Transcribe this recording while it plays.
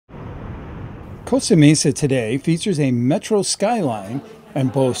Costa Mesa today features a metro skyline and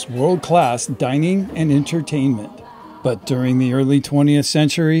boasts world-class dining and entertainment. But during the early 20th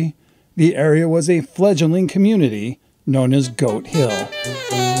century, the area was a fledgling community known as Goat Hill.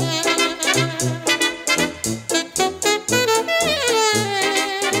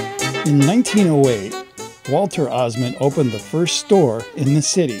 In 1908, Walter Osmond opened the first store in the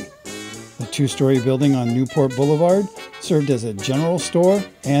city. The two-story building on Newport Boulevard served as a general store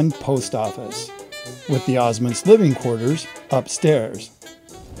and post office, with the Osmonds' living quarters upstairs.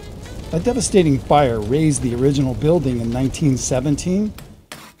 A devastating fire razed the original building in 1917,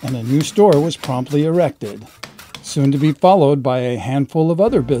 and a new store was promptly erected, soon to be followed by a handful of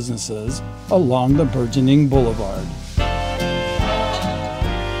other businesses along the burgeoning boulevard.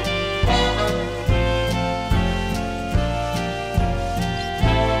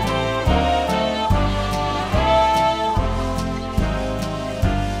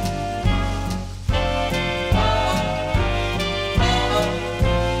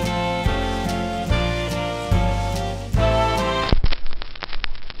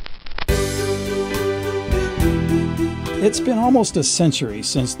 It's been almost a century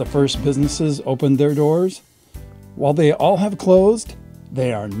since the first businesses opened their doors. While they all have closed,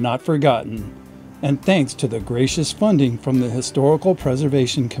 they are not forgotten. And thanks to the gracious funding from the Historical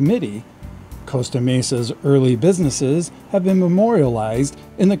Preservation Committee, Costa Mesa's early businesses have been memorialized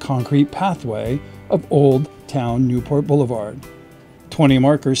in the concrete pathway of Old Town Newport Boulevard. 20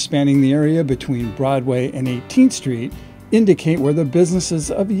 markers spanning the area between Broadway and 18th Street indicate where the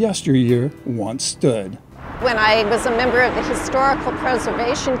businesses of yesteryear once stood. When I was a member of the Historical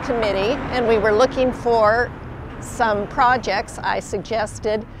Preservation Committee and we were looking for some projects, I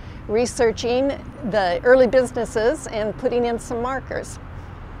suggested researching the early businesses and putting in some markers.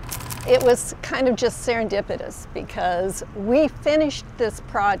 It was kind of just serendipitous because we finished this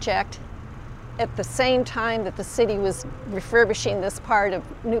project at the same time that the city was refurbishing this part of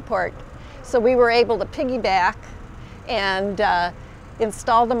Newport. So we were able to piggyback and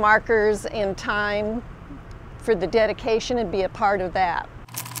install the markers in time for the dedication and be a part of that.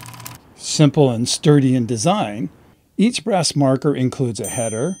 Simple and sturdy in design, each brass marker includes a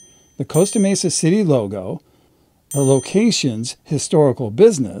header, the Costa Mesa City logo, the location's historical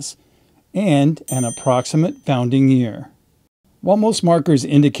business, and an approximate founding year. While most markers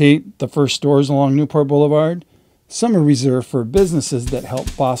indicate the first stores along Newport Boulevard, some are reserved for businesses that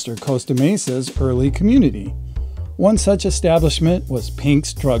helped foster Costa Mesa's early community. One such establishment was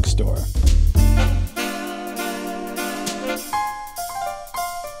Pink's Drug Store.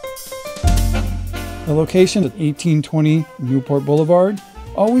 The location at 1820 Newport Boulevard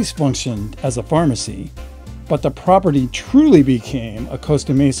always functioned as a pharmacy, but the property truly became a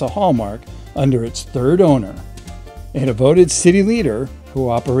Costa Mesa hallmark under its third owner, a devoted city leader who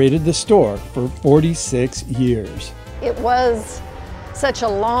operated the store for 46 years. It was such a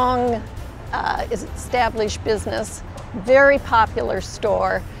long established business, very popular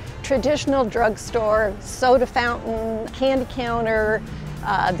store, traditional drugstore, soda fountain, candy counter.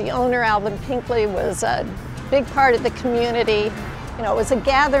 The owner, Alvin Pinkley, was a big part of the community. You know, it was a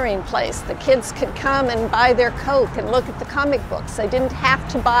gathering place. The kids could come and buy their Coke and look at the comic books. They didn't have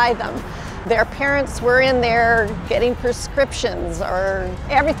to buy them. Their parents were in there getting prescriptions or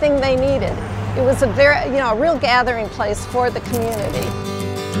everything they needed. It was a real gathering place for the community.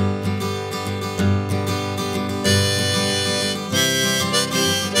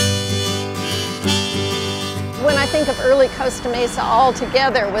 When I think of early Costa Mesa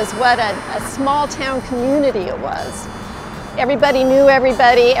altogether was what a small town community it was. Everybody knew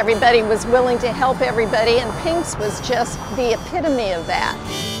everybody, everybody was willing to help everybody, and Pink's was just the epitome of that.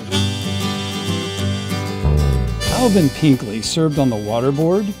 Alvin Pinkley served on the water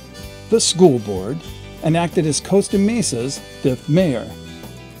board, the school board, and acted as Costa Mesa's 5th mayor.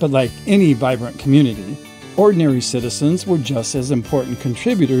 But like any vibrant community, ordinary citizens were just as important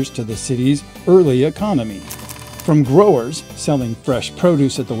contributors to the city's early economy. From growers selling fresh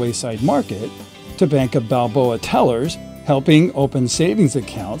produce at the Wayside Market to Bank of Balboa tellers helping open savings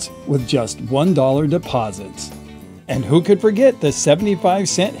accounts with just $1 deposits. And who could forget the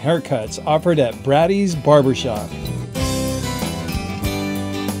 75-cent haircuts offered at Braddy's Barbershop?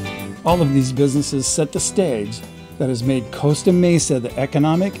 All of these businesses set the stage that has made Costa Mesa the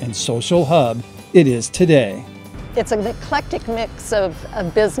economic and social hub it is today. It's an eclectic mix of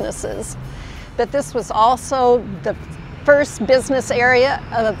businesses. But this was also the first business area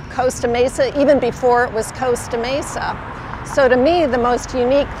of Costa Mesa, even before it was Costa Mesa. So to me, the most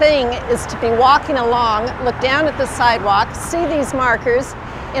unique thing is to be walking along, look down at the sidewalk, see these markers,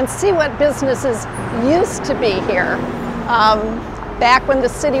 and see what businesses used to be here. back when the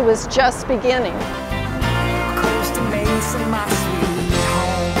city was just beginning. Costa Mesa, my sweet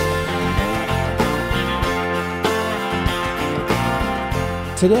home.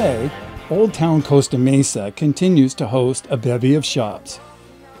 Today, Old Town Costa Mesa continues to host a bevy of shops.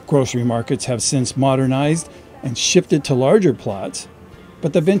 Grocery markets have since modernized and shifted to larger plots,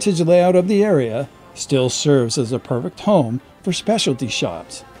 but the vintage layout of the area still serves as a perfect home for specialty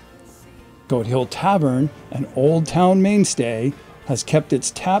shops. Goat Hill Tavern, an Old Town mainstay, has kept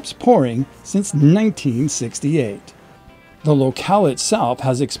its taps pouring since 1968. The locale itself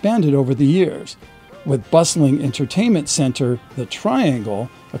has expanded over the years, with bustling entertainment center The Triangle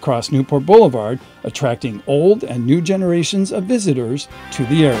across Newport Boulevard attracting old and new generations of visitors to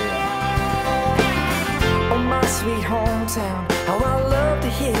the area. Oh, my sweet hometown, how I love to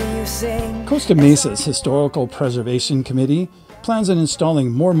hear you sing. Costa Mesa's Historical Preservation Committee plans on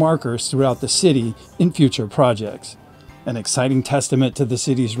installing more markers throughout the city in future projects, an exciting testament to the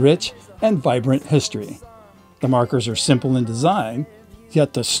city's rich and vibrant history. The markers are simple in design,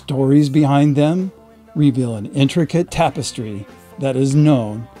 yet the stories behind them reveal an intricate tapestry that is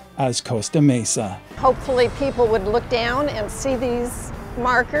known as Costa Mesa. Hopefully people would look down and see these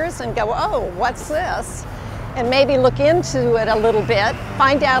markers and go, oh, what's this? And maybe look into it a little bit,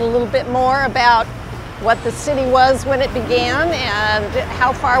 find out a little bit more about what the city was when it began and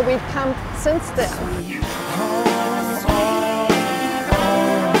how far we've come since then.